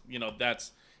is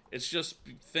that's it's just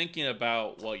thinking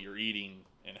about what you're eating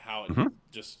and how it mhm.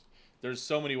 just there's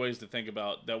so many ways to think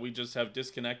about that we just have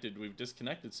disconnected. We've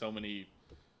disconnected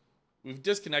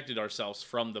ourselves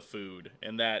from the food,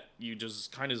 and that you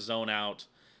just kind of zone out.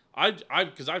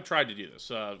 Because I've tried to do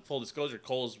this. Full disclosure,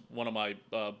 Cole's one of my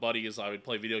buddies. I would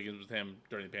play video games with him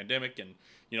during the pandemic, and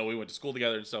we went to school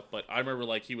together and stuff. But I remember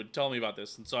he would tell me about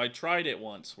this, and so I tried it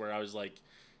once where I was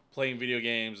playing video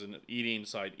games and eating.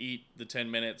 So I'd eat the 10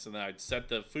 minutes, and then I'd set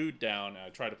the food down, and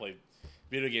I'd try to play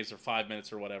video games for 5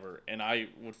 minutes or whatever, and I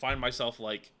would find myself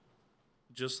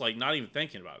just not even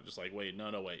thinking about it, just wait,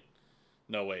 no, wait,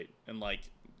 no, wait, and like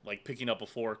picking up a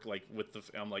fork with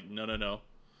I'm like no,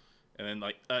 and then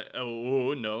like,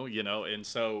 oh no, and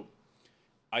so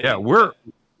I Yeah, think that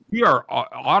we are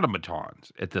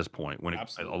automatons at this point. When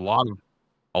absolutely,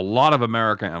 a lot of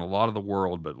America and a lot of the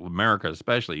world, but America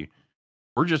especially,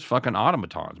 we're just fucking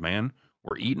automatons, man.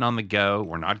 We're eating on the go.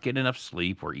 We're not getting enough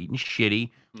sleep. We're eating shitty.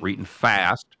 We're hmm eating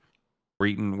fast. We're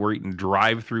eating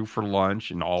drive through for lunch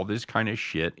and all this kind of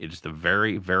shit. It's the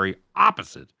very, very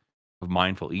opposite of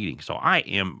mindful eating. So I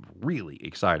am really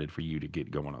excited for you to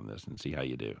get going on this and see how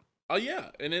you do. oh yeah,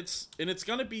 and it's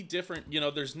gonna be different.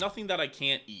 There's nothing that I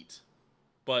can't eat,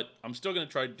 but I'm still gonna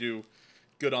try to do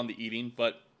good on the eating.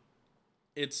 But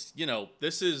it's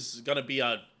this is gonna be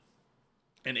an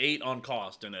 8 on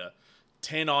cost and a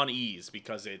 10 on ease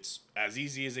because it's as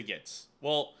easy as it gets.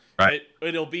 Well, Right.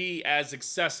 it'll be as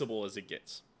accessible as it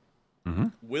gets. Mm-hmm.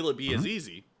 Will it be Mm-hmm. as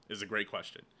easy? Is a great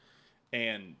question.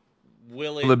 And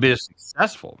will Will it it be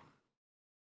successful?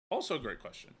 also a great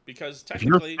question because If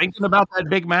you're technically, thinking about that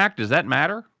Big Mac, does that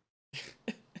matter?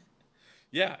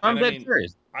 yeah, and I'm I dead mean,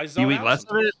 serious. I Do you zone eat out less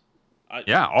of it? sometimes. I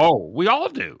Yeah. Oh, we all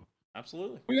do.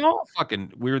 absolutely.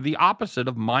 We're the opposite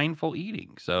of mindful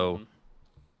eating. So hmm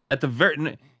at the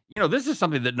this is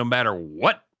something that no matter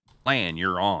what plan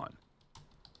you're on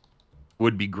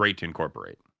would be great to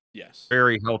incorporate. Yes.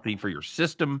 Very healthy for your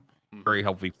system, hmm very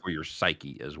healthy for your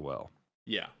psyche as well.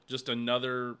 Yeah, just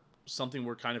another something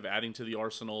we're kind of adding to the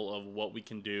arsenal of what we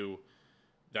can do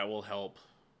that will help.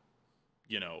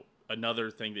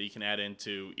 Another thing that you can add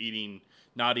into eating,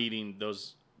 not eating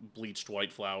those bleached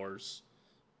white flours,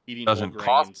 eating whole Doesn't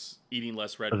cost grains, eating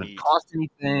less red doesn't meat. cost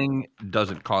anything,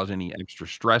 doesn't cause any extra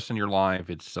stress in your life.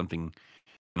 It's something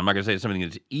I'm not gonna say it's something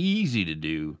that's easy to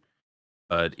do,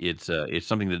 but it's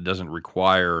something that doesn't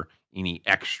require any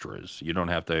extras. You don't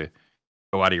have to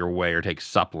go out of your way or take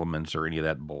supplements or any of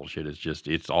that bullshit.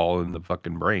 It's all in the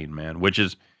fucking brain, man, which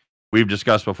is we've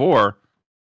discussed before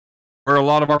where a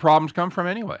lot of our problems come from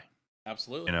anyway, you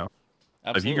Absolutely, know?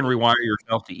 If you can absolutely. rewire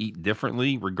yourself to eat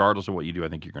differently, regardless of what you do, I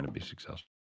think you're gonna be successful.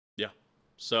 Yeah.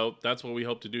 So that's what we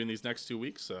hope to do in these next 2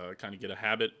 weeks. Kind of get a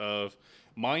habit of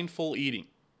mindful eating.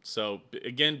 So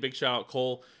again, big shout out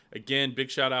Cole. Again,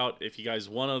 big shout out if you guys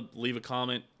want to leave a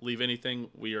comment, leave anything.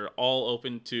 We are all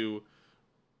open to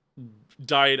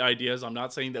diet ideas. I'm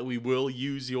not saying that we will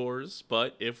use yours,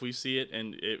 but if we see it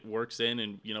and it works in,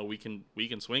 and we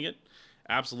can swing it,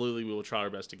 absolutely we will try our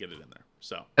best to get it in there.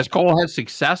 So Has Cole had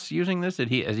success using this? Has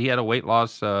he had a weight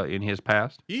loss, in his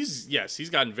past? he's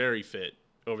gotten very fit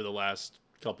over the last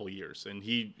couple years, and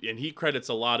he credits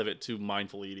a lot of it to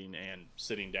mindful eating and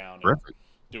sitting down and Terrific,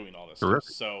 doing all this stuff. terrific.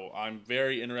 So I'm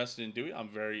very interested in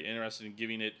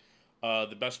giving it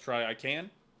the best try I can,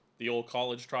 the old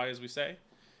college try, as we say,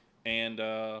 and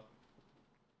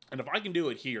if I can do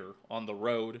it here on the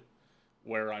road,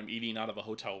 where I'm eating out of a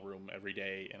hotel room every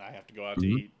day, and I have to go out to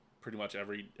Mhm. eat pretty much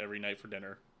every night for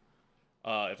dinner.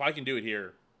 If I can do it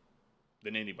here,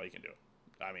 then anybody can do it.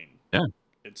 I mean, Yeah.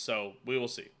 it's so we will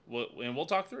see. We'll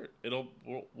talk through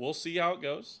it. We'll see how it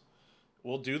goes.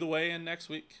 We'll do the weigh in next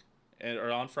week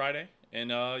or on Friday, and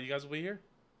you guys will be here.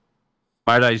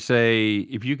 Might I say,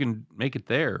 if you can make it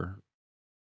there,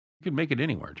 you can make it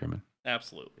anywhere, Truman.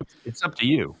 Absolutely, It's up to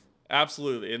you.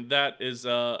 absolutely, and that is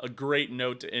a great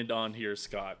note to end on here,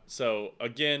 Scott. So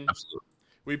again, Absolutely.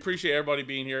 we appreciate everybody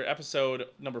being here. Episode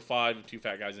number 5 of Two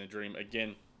Fat Guys in a Dream.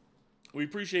 Again, we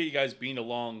appreciate you guys being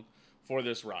along for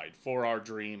this ride, for our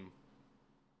dream.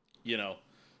 You know,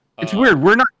 It's uh, weird.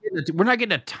 We're not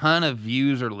getting a ton of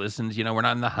views or listens, we're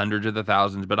not in the hundreds or the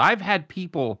thousands, but I've had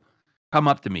people come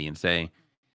up to me and say,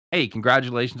 "Hey,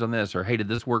 congratulations on this," or "Hey, did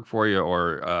this work for you?"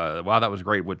 or "Wow, that was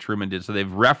great what Truman did." So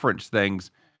they've referenced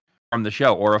things from the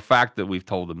show or a fact that we've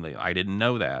told them that I didn't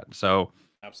know that. So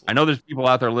I know absolutely. there's people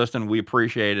out there listening. We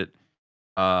appreciate it.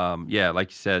 Yeah, like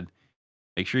you said,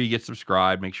 make sure you get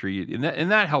subscribed. Make sure and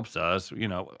that helps us.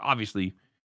 Obviously,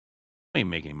 we ain't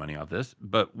making any money off this,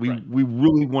 but we Right. we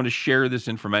really want to share this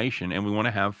information and we want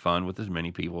to have fun with as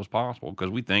many people as possible because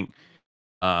we think,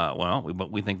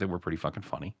 we think that we're pretty fucking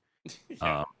funny.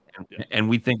 Yeah. Um, Yeah. and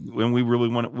we think when we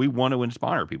want to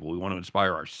inspire people. We want to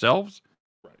inspire ourselves.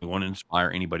 Right. We want to inspire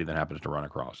anybody that happens to run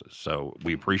across us. So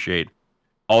we Mhm. appreciate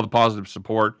all the positive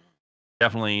support.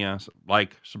 Definitely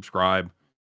like, subscribe,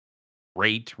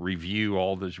 rate, review,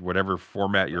 all this, whatever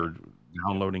format Right. you're Yep.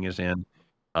 downloading us in.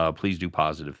 Please do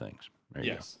positive things. There you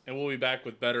go. Yes, and we'll be back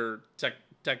with better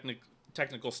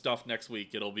technical stuff next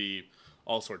week. It'll be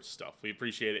all sorts of stuff. We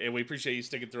appreciate it, and we appreciate you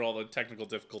sticking through all the technical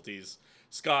difficulties.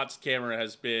 Scott's camera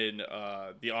has been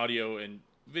the audio and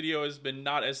video has been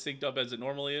not as synced up as it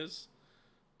normally is,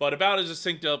 but about as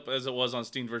synced up as it was on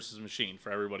Steam versus Machine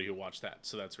for everybody who watched that.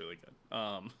 So that's really good.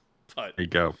 But There you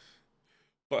go.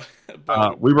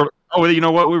 but We were. Oh, you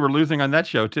know what? We were losing on that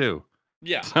show too.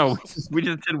 yeah. So we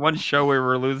just did one show where we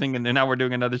were losing, and then now we're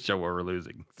doing another show where we're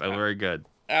losing. So very good.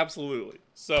 Absolutely.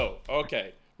 So,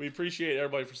 okay. We appreciate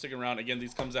everybody for sticking around. Again,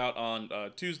 these comes out on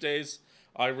Tuesdays.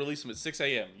 I release them at 6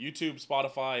 a.m. YouTube,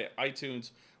 Spotify,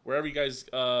 iTunes, wherever you guys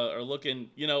are looking.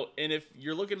 And if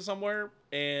you're looking somewhere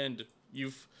and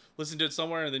you've listened to it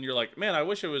somewhere and then you're like, man, I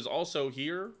wish it was also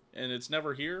here and it's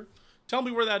never here, tell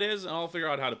me where that is and I'll figure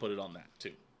out how to put it on that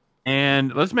too.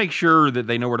 And let's make sure that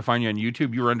they know where to find you on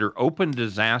YouTube. You're under Open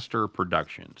Disaster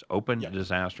Productions. Open Yep.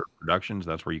 Disaster Productions.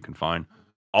 That's where you can find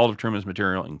all of Truman's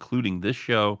material, including this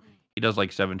show. He does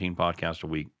like 17 podcasts a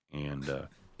week, and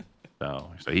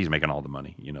so he's making all the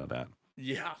money. You know that.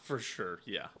 Yeah, for sure.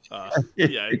 Yeah.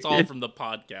 Yeah, it's all from the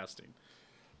podcasting.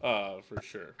 For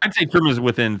sure. I'd say Truman's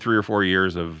within 3 or 4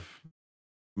 years of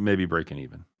maybe breaking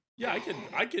even. Yeah,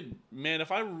 I could, man,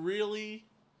 if I really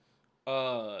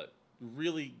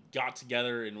really got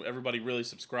together and everybody really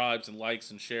subscribes and likes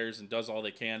and shares and does all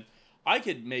they can, I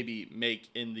could maybe make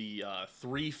in the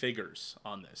 3 figures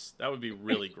on this. That would be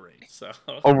really great. So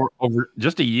Over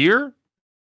just a year?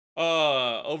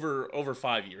 over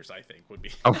 5 years, I think would be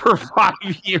Over 5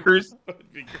 years?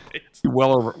 would be great.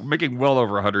 Making well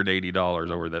over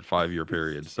 $180 over that 5-year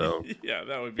period. So yeah,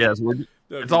 that would be. yes,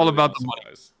 it's all about the money.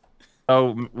 Guys.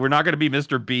 Oh, we're not going to be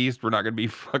Mr. Beast. We're not going to be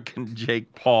fucking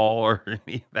Jake Paul or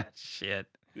any of that shit.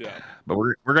 Yeah. But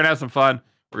we're going to have some fun.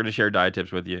 We're going to share diet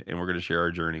tips with you, and we're going to share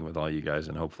our journey with all you guys,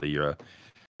 and hopefully you're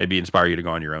maybe inspire you to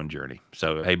go on your own journey.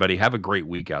 So, hey, buddy, have a great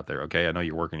week out there, okay? I know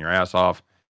you're working your ass off,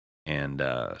 and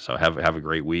so have a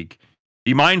great week.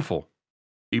 Be mindful.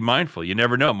 Be mindful. You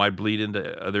never know. It might bleed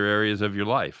into other areas of your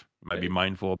life. You might be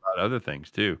mindful about other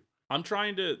things, too. I'm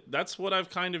trying to. That's what I've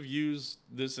kind of used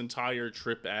this entire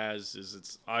trip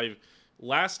as.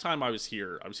 Last time I was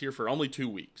here for only 2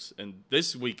 weeks, and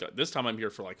this time I'm here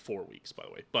for like 4 weeks, by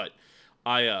the way. But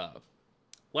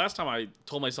last time I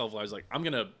told myself, I was like, I'm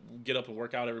gonna get up and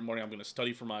work out every morning. I'm gonna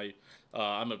study for my.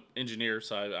 I'm an engineer,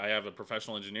 so I have a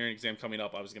professional engineering exam coming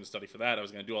up. I was gonna study for that. I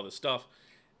was gonna do all this stuff,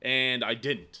 and I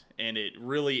didn't, and it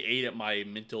really ate at my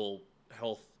mental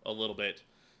health a little bit.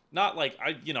 Not like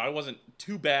I wasn't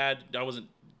too bad. I wasn't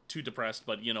too depressed,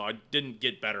 but I didn't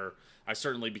get better. I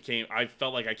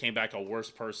felt like I came back a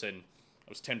worse person. I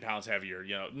was 10 pounds heavier,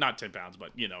 not 10 pounds,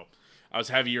 but I was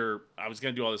heavier. I was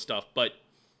going to do all this stuff, but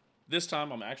this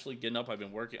time I'm actually getting up. I'm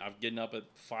getting up at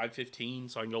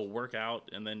 5:15 so I can go work out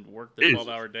and then work the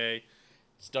 12-hour day,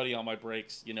 study on my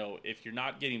breaks. If you're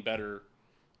not getting better,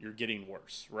 you're getting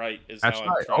worse, right? That's how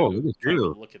right. I'm trying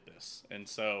to look at this. And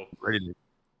so right,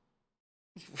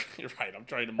 I'm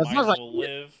trying to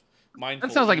live. Mindful.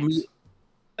 That sounds like me.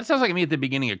 That sounds like me at the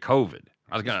beginning of COVID.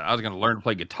 I was gonna learn to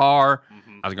play guitar.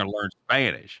 Mm-hmm. I was gonna learn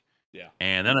Spanish. Yeah.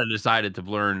 And then I decided to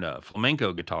learn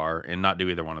flamenco guitar and not do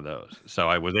either one of those. So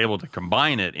I was able to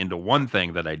combine it into one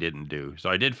thing that I didn't do. So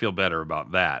I did feel better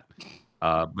about that.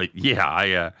 But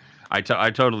yeah, I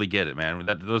totally get it, man.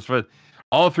 Those for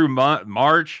all through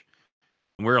March,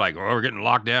 we're like, oh, we're getting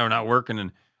locked down, we're not working,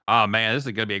 and oh man, this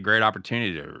is gonna be a great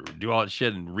opportunity to do all that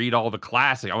shit and read all the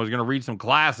classics. I was gonna read some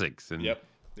classics and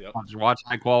watch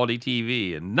high quality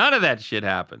TV, and none of that shit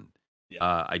happened. Yep.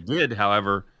 I did,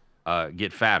 however,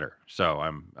 get fatter, so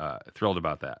I'm thrilled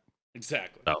about that.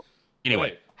 Exactly. So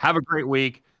anyway, have a great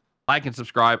week. Like and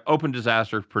subscribe. Open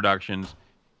Disaster Productions.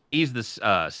 He's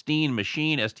the Steen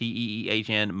Machine,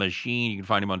 Steehn Machine. You can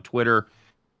find him on Twitter.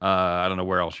 I don't know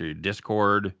where else you're.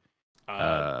 Discord.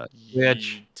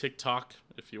 Twitch, TikTok,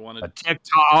 if you wanted.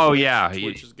 TikTok. Oh yeah,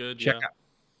 Twitch is good. Check out.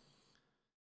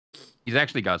 He's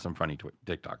actually got some funny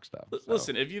TikTok stuff.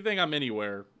 Listen, if you think I'm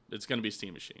anywhere, it's going to be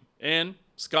Steen Machine. And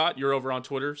Scott, you're over on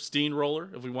Twitter, Steen Roller.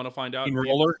 If we want to find out, Steen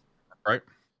Roller, right?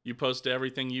 You post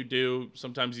everything you do.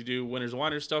 Sometimes you do Winners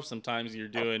Winers stuff. Sometimes you're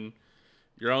doing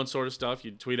your own sort of stuff.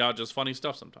 You tweet out just funny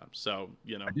stuff sometimes. So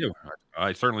I do.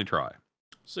 I certainly try.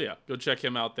 So yeah, go check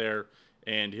him out there.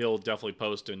 And he'll definitely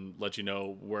post and let you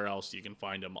know where else you can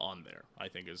find him on there. I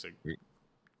think is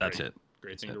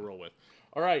great thing to roll with.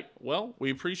 All right. Well, we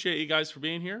appreciate you guys for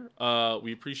being here.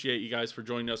 We appreciate you guys for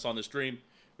joining us on the stream.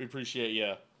 We appreciate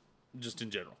you just in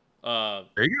general.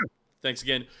 There you go. Thanks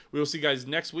again. We will see you guys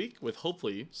next week with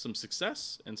hopefully some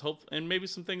success and maybe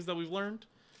some things that we've learned,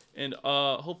 and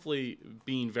hopefully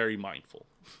being very mindful.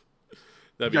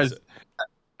 That guys,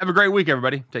 have a great week,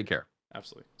 everybody. Take care.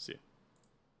 Absolutely. See you.